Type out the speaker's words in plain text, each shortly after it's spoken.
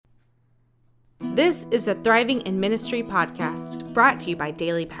This is a Thriving in Ministry podcast brought to you by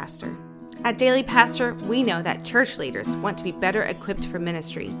Daily Pastor. At Daily Pastor, we know that church leaders want to be better equipped for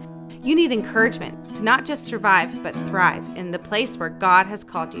ministry. You need encouragement to not just survive, but thrive in the place where God has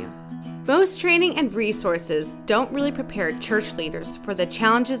called you. Most training and resources don't really prepare church leaders for the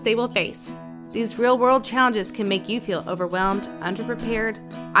challenges they will face. These real-world challenges can make you feel overwhelmed, underprepared,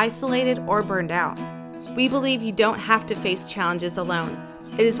 isolated, or burned out. We believe you don't have to face challenges alone.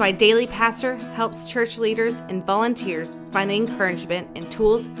 It is why Daily Pastor helps church leaders and volunteers find the encouragement and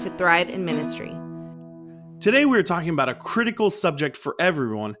tools to thrive in ministry. Today we're talking about a critical subject for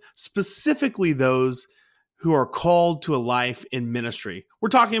everyone, specifically those who are called to a life in ministry. We're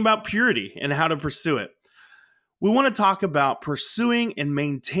talking about purity and how to pursue it. We want to talk about pursuing and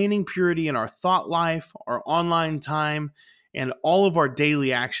maintaining purity in our thought life, our online time, and all of our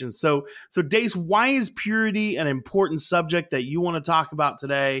daily actions. So Dace, why is purity an important subject that you want to talk about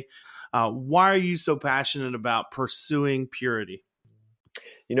today? Why are you so passionate about pursuing purity?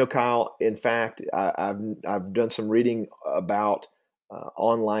 You know, Kyle, in fact, I've done some reading about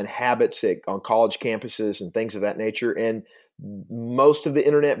online habits on college campuses and things of that nature, and most of the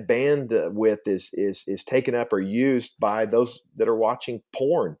internet bandwidth is taken up or used by those that are watching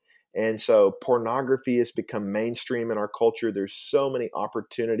porn. And so pornography has become mainstream in our culture. There's so many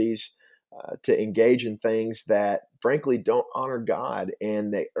opportunities to engage in things that frankly don't honor God,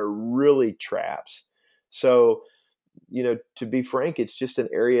 and they are really traps. So, you know, to be frank, it's just an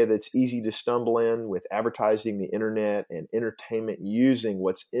area that's easy to stumble in with advertising, the internet, and entertainment using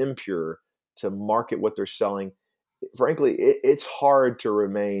what's impure to market what they're selling. Frankly, it's hard to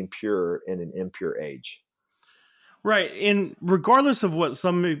remain pure in an impure age. Right. And regardless of what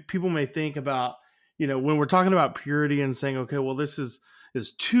some people may think about, you know, when we're talking about purity and saying, okay, well, this is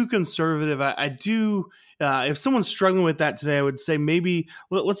too conservative. I do, if someone's struggling with that today, I would say maybe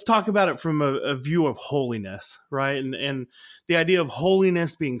let's talk about it from a view of holiness, right? And the idea of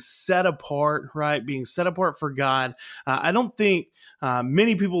holiness being set apart, right? Being set apart for God. I don't think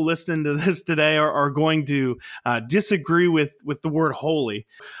many people listening to this today are going to disagree with the word holy.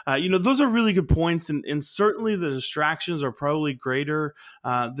 You know, those are really good points. And certainly the distractions are probably greater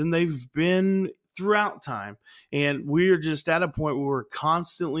than they've been throughout time. And we're just at a point where we're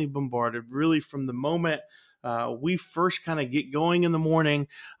constantly bombarded, really from the moment we first kind of get going in the morning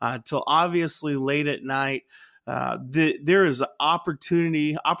till obviously late at night. There is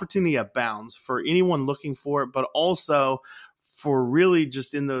opportunity abounds for anyone looking for it, but also for really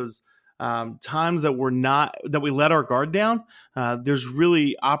just in those times that we let our guard down, there's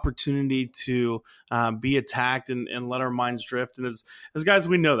really opportunity to be attacked and let our minds drift. And as guys,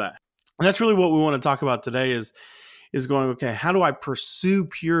 we know that. And that's really what we want to talk about today is going, okay, how do I pursue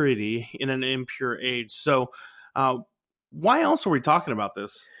purity in an impure age? So why else are we talking about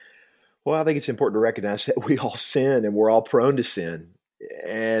this? Well, I think it's important to recognize that we all sin and we're all prone to sin.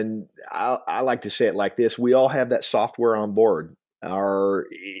 And I like to say it like this. We all have that software on board.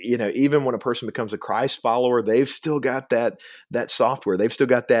 Even when a person becomes a Christ follower, they've still got that software. They've still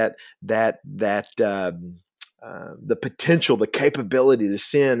got the potential, the capability to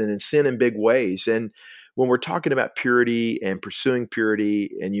sin and sin in big ways. And when we're talking about purity and pursuing purity,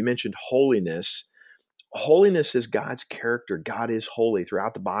 and you mentioned holiness is God's character. God is holy.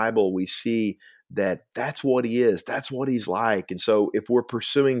 Throughout the Bible, we see that's what he is. That's what he's like. And so if we're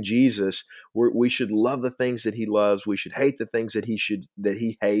pursuing Jesus, we should love the things that he loves. We should hate the things that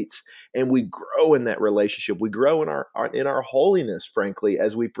he hates. And we grow in that relationship. We grow in our holiness, frankly,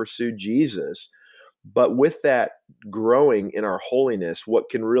 as we pursue Jesus. But with that growing in our holiness, what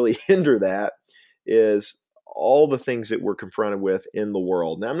can really hinder that is all the things that we're confronted with in the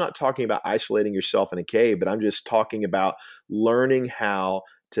world. Now, I'm not talking about isolating yourself in a cave, but I'm just talking about learning how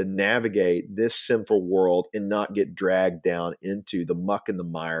to navigate this sinful world and not get dragged down into the muck and the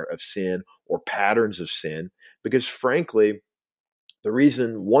mire of sin or patterns of sin. Because frankly,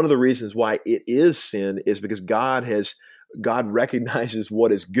 one of the reasons why it is sin is because God recognizes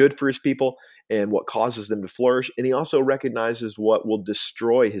what is good for his people and what causes them to flourish. And he also recognizes what will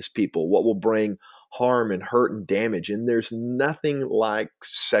destroy his people, what will bring harm and hurt and damage. And there's nothing like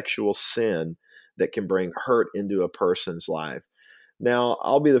sexual sin that can bring hurt into a person's life. Now,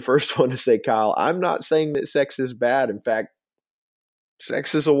 I'll be the first one to say, Kyle, I'm not saying that sex is bad. In fact,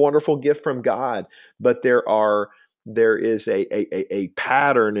 sex is a wonderful gift from God, but there is a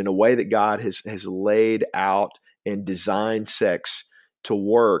pattern in a way that God has laid out and designed sex to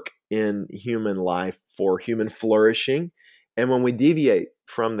work in human life for human flourishing. And when we deviate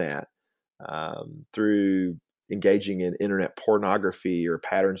from that through engaging in internet pornography or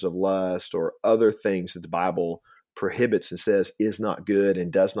patterns of lust or other things that the Bible prohibits and says is not good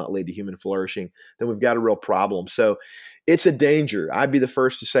and does not lead to human flourishing, then we've got a real problem. So it's a danger. I'd be the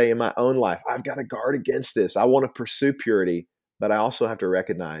first to say in my own life, I've got to guard against this. I want to pursue purity, but I also have to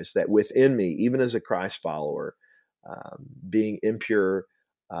recognize that within me, even as a Christ follower, being impure,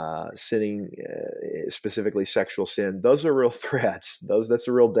 sinning, specifically sexual sin, those are real threats. That's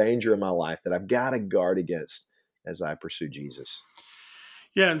a real danger in my life that I've got to guard against as I pursue Jesus.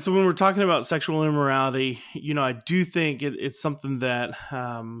 Yeah, and so when we're talking about sexual immorality, I do think it's something that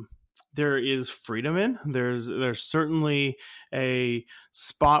there is freedom in. There's certainly a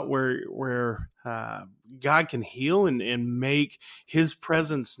spot where God can heal and make His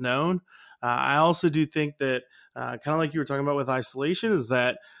presence known. I also do think that kind of like you were talking about with isolation, is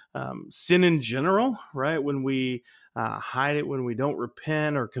that sin in general, right? When we hide it, when we don't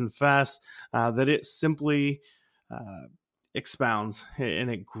repent or confess, that it simply expounds and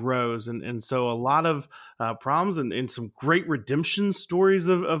it grows. And so a lot of problems and some great redemption stories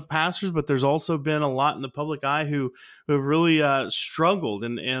of pastors, but there's also been a lot in the public eye who have really struggled.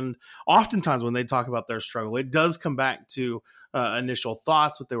 And oftentimes when they talk about their struggle, it does come back to initial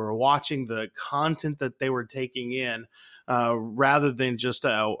thoughts, what they were watching, the content that they were taking in, rather than just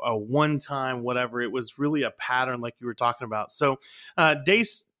a one-time whatever. It was really a pattern like you were talking about. So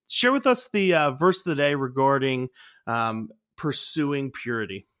Dace, share with us the verse of the day regarding pursuing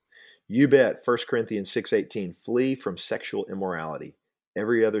purity. You bet. 1 Corinthians 6:18, flee from sexual immorality.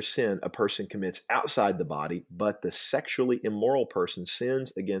 Every other sin a person commits outside the body, but the sexually immoral person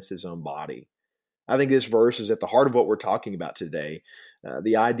sins against his own body. I think this verse is at the heart of what we're talking about today.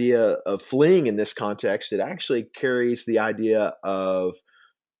 The idea of fleeing in this context, it actually carries the idea of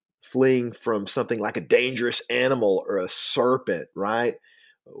fleeing from something like a dangerous animal or a serpent, right?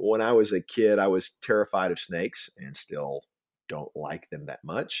 When I was a kid, I was terrified of snakes and still don't like them that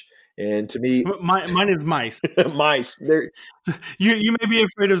much. And to me, mine is mice. Mice. You may be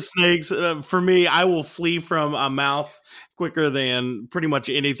afraid of snakes. For me, I will flee from a mouse quicker than pretty much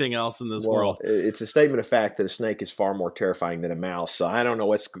anything else in this world. It's a statement of fact that a snake is far more terrifying than a mouse. So I don't know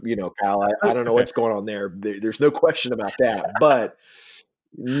what's, Kyle, I don't know what's going on there. There's no question about that. But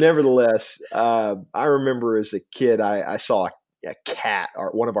nevertheless, I remember as a kid, I saw a cat,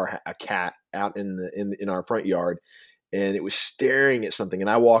 or a cat out in our front yard, and it was staring at something. And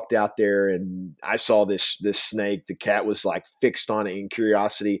I walked out there and I saw this snake. The cat was like fixed on it in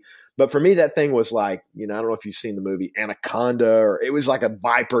curiosity. But for me, that thing was like, I don't know if you've seen the movie Anaconda, or it was like a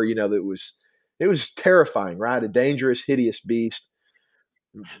viper, it was terrifying, right? A dangerous, hideous beast.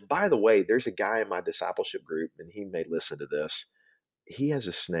 By the way, there's a guy in my discipleship group, and he may listen to this. He has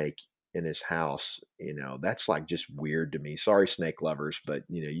a snake in his house. That's like just weird to me. Sorry, snake lovers, but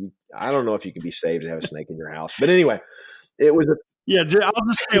I don't know if you can be saved and have a snake in your house. But anyway, it was I'll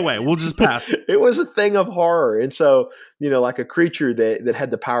just stay away. We'll just pass. It was a thing of horror. And so, like a creature that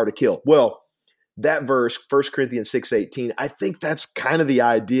had the power to kill. Well, that verse, 1 Corinthians 6:18, I think that's kind of the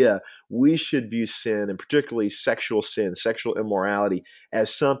idea. We should view sin, and particularly sexual sin, sexual immorality,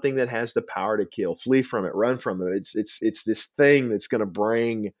 as something that has the power to kill. Flee from it, run from it. It's this thing that's going to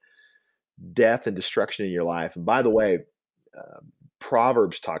bring death and destruction in your life. And by the way,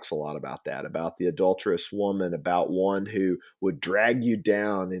 Proverbs talks a lot about that, about the adulterous woman, about one who would drag you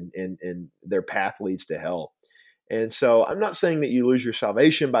down and their path leads to hell. And so I'm not saying that you lose your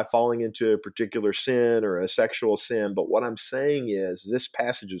salvation by falling into a particular sin or a sexual sin, but what I'm saying is this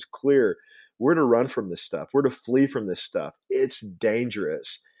passage is clear. We're to run from this stuff. We're to flee from this stuff. It's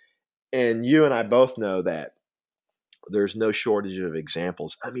dangerous. And you and I both know that there's no shortage of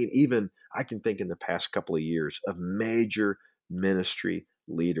examples. I mean, even I can think in the past couple of years of major ministry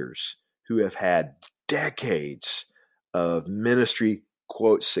leaders who have had decades of ministry,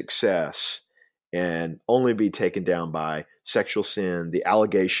 quote, success, and only be taken down by sexual sin, the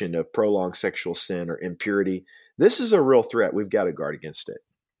allegation of prolonged sexual sin or impurity. This is a real threat. We've got to guard against it.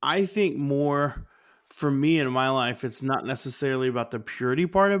 I think more for me in my life, it's not necessarily about the purity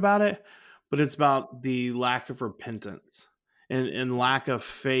part about it, but it's about the lack of repentance and lack of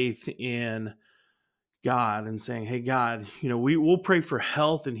faith in God and saying, hey, God, we'll pray for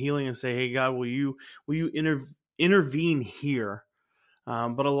health and healing and say, hey, God, will you intervene here?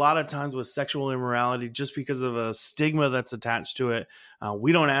 But a lot of times with sexual immorality, just because of a stigma that's attached to it,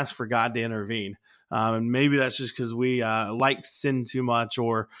 we don't ask for God to intervene. And maybe that's just because we like sin too much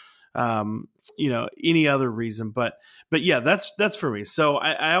or, any other reason. But yeah, that's for me. So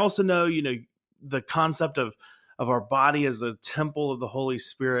I also know, the concept of our body as a temple of the Holy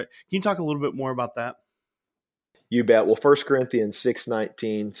Spirit. Can you talk a little bit more about that? You bet. Well, 1 Corinthians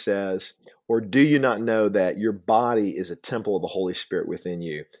 6:19 says, or do you not know that your body is a temple of the Holy Spirit within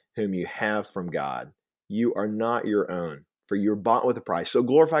you, whom you have from God? You are not your own, for you're bought with a price. So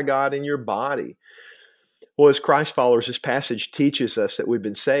glorify God in your body. Well, as Christ followers, this passage teaches us that we've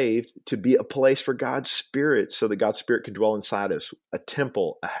been saved to be a place for God's Spirit so that God's Spirit can dwell inside us, a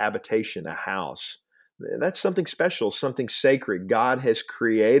temple, a habitation, a house. That's something special, something sacred. God has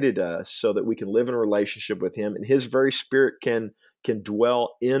created us so that we can live in a relationship with Him, and His very Spirit can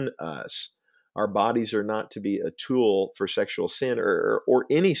dwell in us. Our bodies are not to be a tool for sexual sin or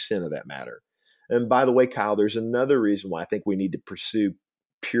any sin of that matter. And by the way, Kyle, there's another reason why I think we need to pursue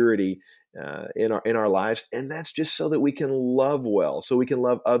purity in our lives, and that's just so that we can love well, so we can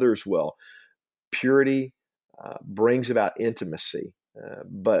love others well. Purity brings about intimacy,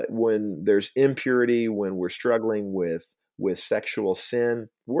 but when there's impurity, when we're struggling with sexual sin,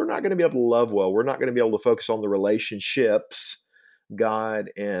 we're not going to be able to love well. We're not going to be able to focus on the relationships, God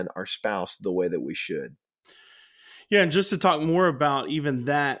and our spouse, the way that we should. Yeah, and just to talk more about even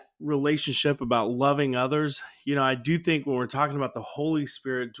that relationship about loving others, I do think when we're talking about the Holy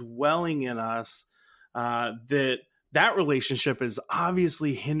Spirit dwelling in us, that relationship is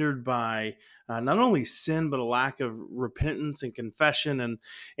obviously hindered by not only sin, but a lack of repentance and confession.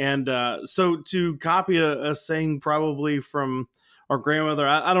 And so to copy a saying probably from our grandmother,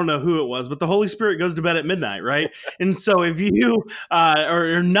 I don't know who it was, but the Holy Spirit goes to bed at midnight, right? And so if you,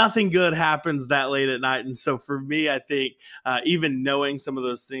 or nothing good happens that late at night. And so for me, I think even knowing some of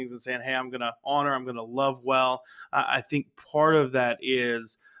those things and saying, hey, I'm going to honor, I'm going to love well, I think part of that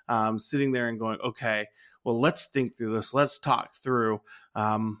is sitting there and going, okay, well, let's think through this. Let's talk through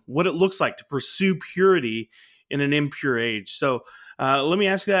what it looks like to pursue purity in an impure age. So let me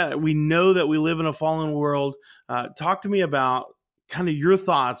ask you that. We know that we live in a fallen world. Talk to me about kind of your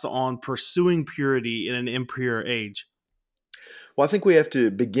thoughts on pursuing purity in an impure age. Well, I think we have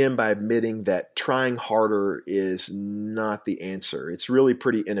to begin by admitting that trying harder is not the answer. It's really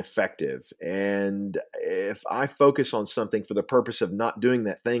pretty ineffective. And if I focus on something for the purpose of not doing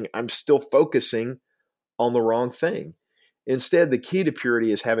that thing, I'm still focusing on the wrong thing. Instead, the key to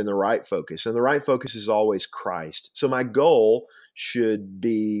purity is having the right focus, and the right focus is always Christ. So my goal should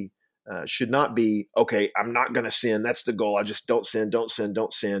not be, okay, I'm not going to sin. That's the goal. I just don't sin, don't sin,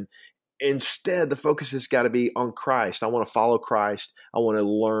 don't sin. Instead, the focus has got to be on Christ. I want to follow Christ. I want to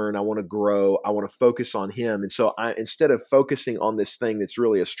learn. I want to grow. I want to focus on Him. And so instead of focusing on this thing that's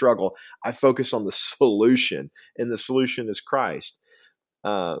really a struggle, I focus on the solution, and the solution is Christ.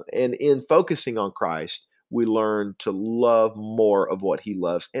 And in focusing on Christ, we learn to love more of what He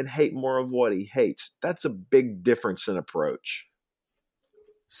loves and hate more of what He hates. That's a big difference in approach.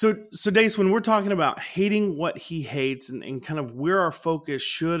 So Dace, when we're talking about hating what He hates and kind of where our focus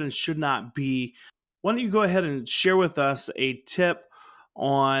should and should not be, why don't you go ahead and share with us a tip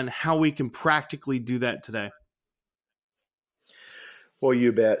on how we can practically do that today? Well,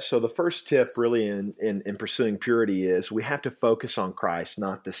 you bet. So the first tip really in pursuing purity is we have to focus on Christ,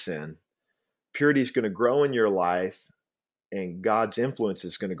 not the sin. Purity is going to grow in your life, and God's influence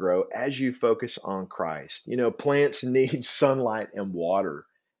is going to grow as you focus on Christ. Plants need sunlight and water.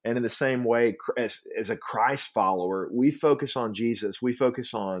 And in the same way, as a Christ follower, we focus on Jesus. We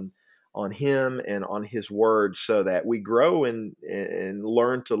focus on Him and on His Word so that we grow and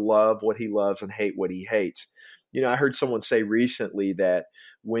learn to love what He loves and hate what He hates. I heard someone say recently that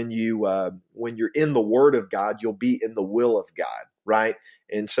when you're in the Word of God, you'll be in the will of God, right?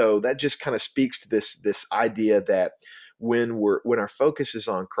 And so that just kind of speaks to this idea that when our focus is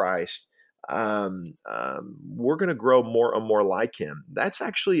on Christ, we're going to grow more and more like Him. That's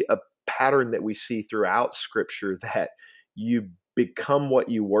actually a pattern that we see throughout Scripture, that you become what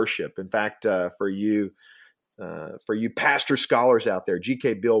you worship. In fact, for you pastor scholars out there,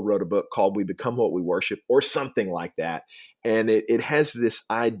 G.K. Bill wrote a book called We Become What We Worship, or something like that. And it has this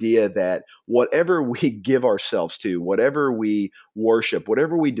idea that whatever we give ourselves to, whatever we worship,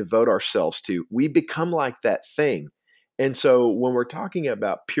 whatever we devote ourselves to, we become like that thing. And so when we're talking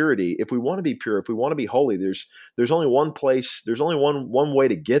about purity, if we want to be pure, if we want to be holy, there's only one place, there's only one way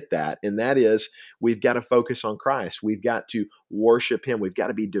to get that. And that is we've got to focus on Christ. We've got to worship Him. We've got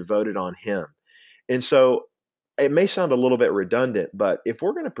to be devoted on Him. And so it may sound a little bit redundant, but if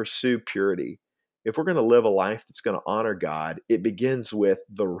we're going to pursue purity, if we're going to live a life that's going to honor God, it begins with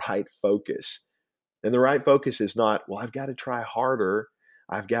the right focus. And the right focus is not, well, I've got to try harder.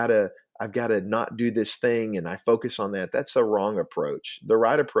 I've got to not do this thing, and I focus on that. That's a wrong approach. The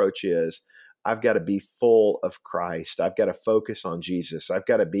right approach is I've got to be full of Christ. I've got to focus on Jesus. I've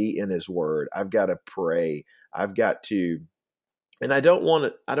got to be in His Word. I've got to pray. I've got to, and I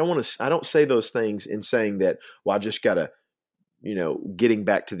don't say those things in saying that, well, I just got to, getting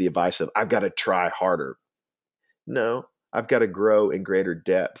back to the advice of I've got to try harder. No, I've got to grow in greater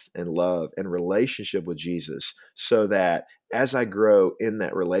depth and love and relationship with Jesus, so that as I grow in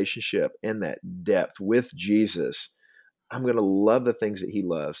that relationship and that depth with Jesus, I'm going to love the things that he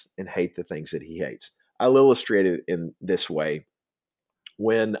loves and hate the things that he hates. I'll illustrate it in this way.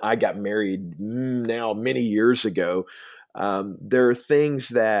 When I got married now many years ago, there are things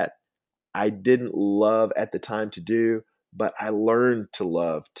that I didn't love at the time to do, but I learned to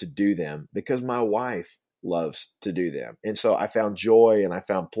love to do them because my wife loves to do them. And so I found joy and I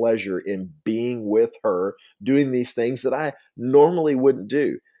found pleasure in being with her, doing these things that I normally wouldn't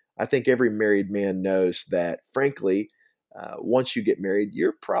do. I think every married man knows that, frankly, once you get married,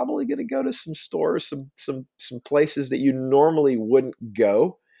 you're probably going to go to some stores, some places that you normally wouldn't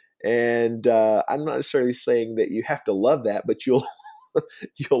go. And I'm not necessarily saying that you have to love that, but you'll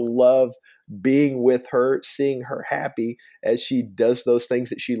love being with her, seeing her happy as she does those things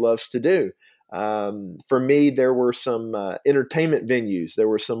that she loves to do. For me, there were some entertainment venues. There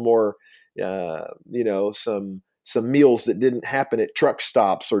were some more, some meals that didn't happen at truck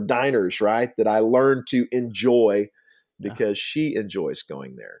stops or diners, right? That I learned to enjoy because she enjoys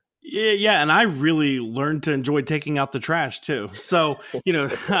going there. Yeah, and I really learned to enjoy taking out the trash too. So,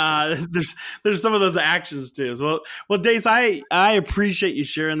 there's some of those actions too. Well, Dace, I appreciate you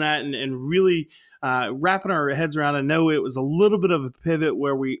sharing that and really wrapping our heads around. I know it was a little bit of a pivot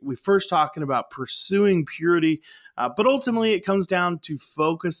where we first talking about pursuing purity, but ultimately it comes down to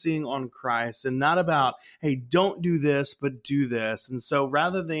focusing on Christ and not about, hey, don't do this, but do this. And so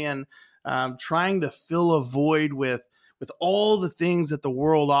rather than trying to fill a void with all the things that the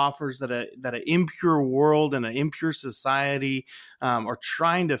world offers, that an impure world and an impure society are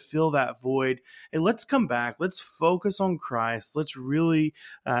trying to fill that void. Hey, let's come back. Let's focus on Christ. Let's really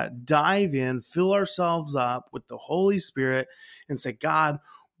dive in, fill ourselves up with the Holy Spirit and say, God,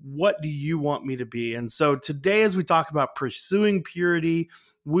 what do you want me to be? And so today, as we talk about pursuing purity,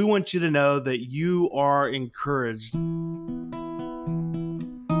 we want you to know that you are encouraged.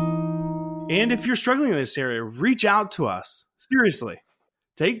 And if you're struggling in this area, reach out to us. Seriously,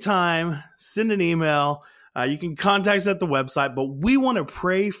 take time, send an email. You can contact us at the website, but we want to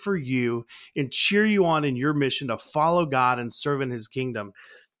pray for you and cheer you on in your mission to follow God and serve in his kingdom.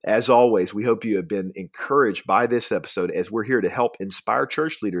 As always, we hope you have been encouraged by this episode as we're here to help inspire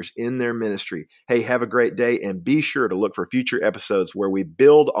church leaders in their ministry. Hey, have a great day and be sure to look for future episodes where we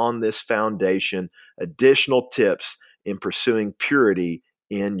build on this foundation, additional tips in pursuing purity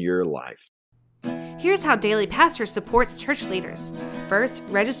in your life. Here's how Daily Pastor supports church leaders. First,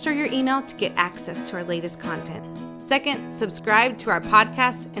 register your email to get access to our latest content. Second, subscribe to our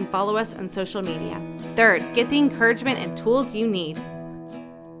podcast and follow us on social media. Third, get the encouragement and tools you need.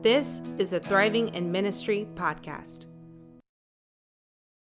 This is a Thriving in Ministry podcast.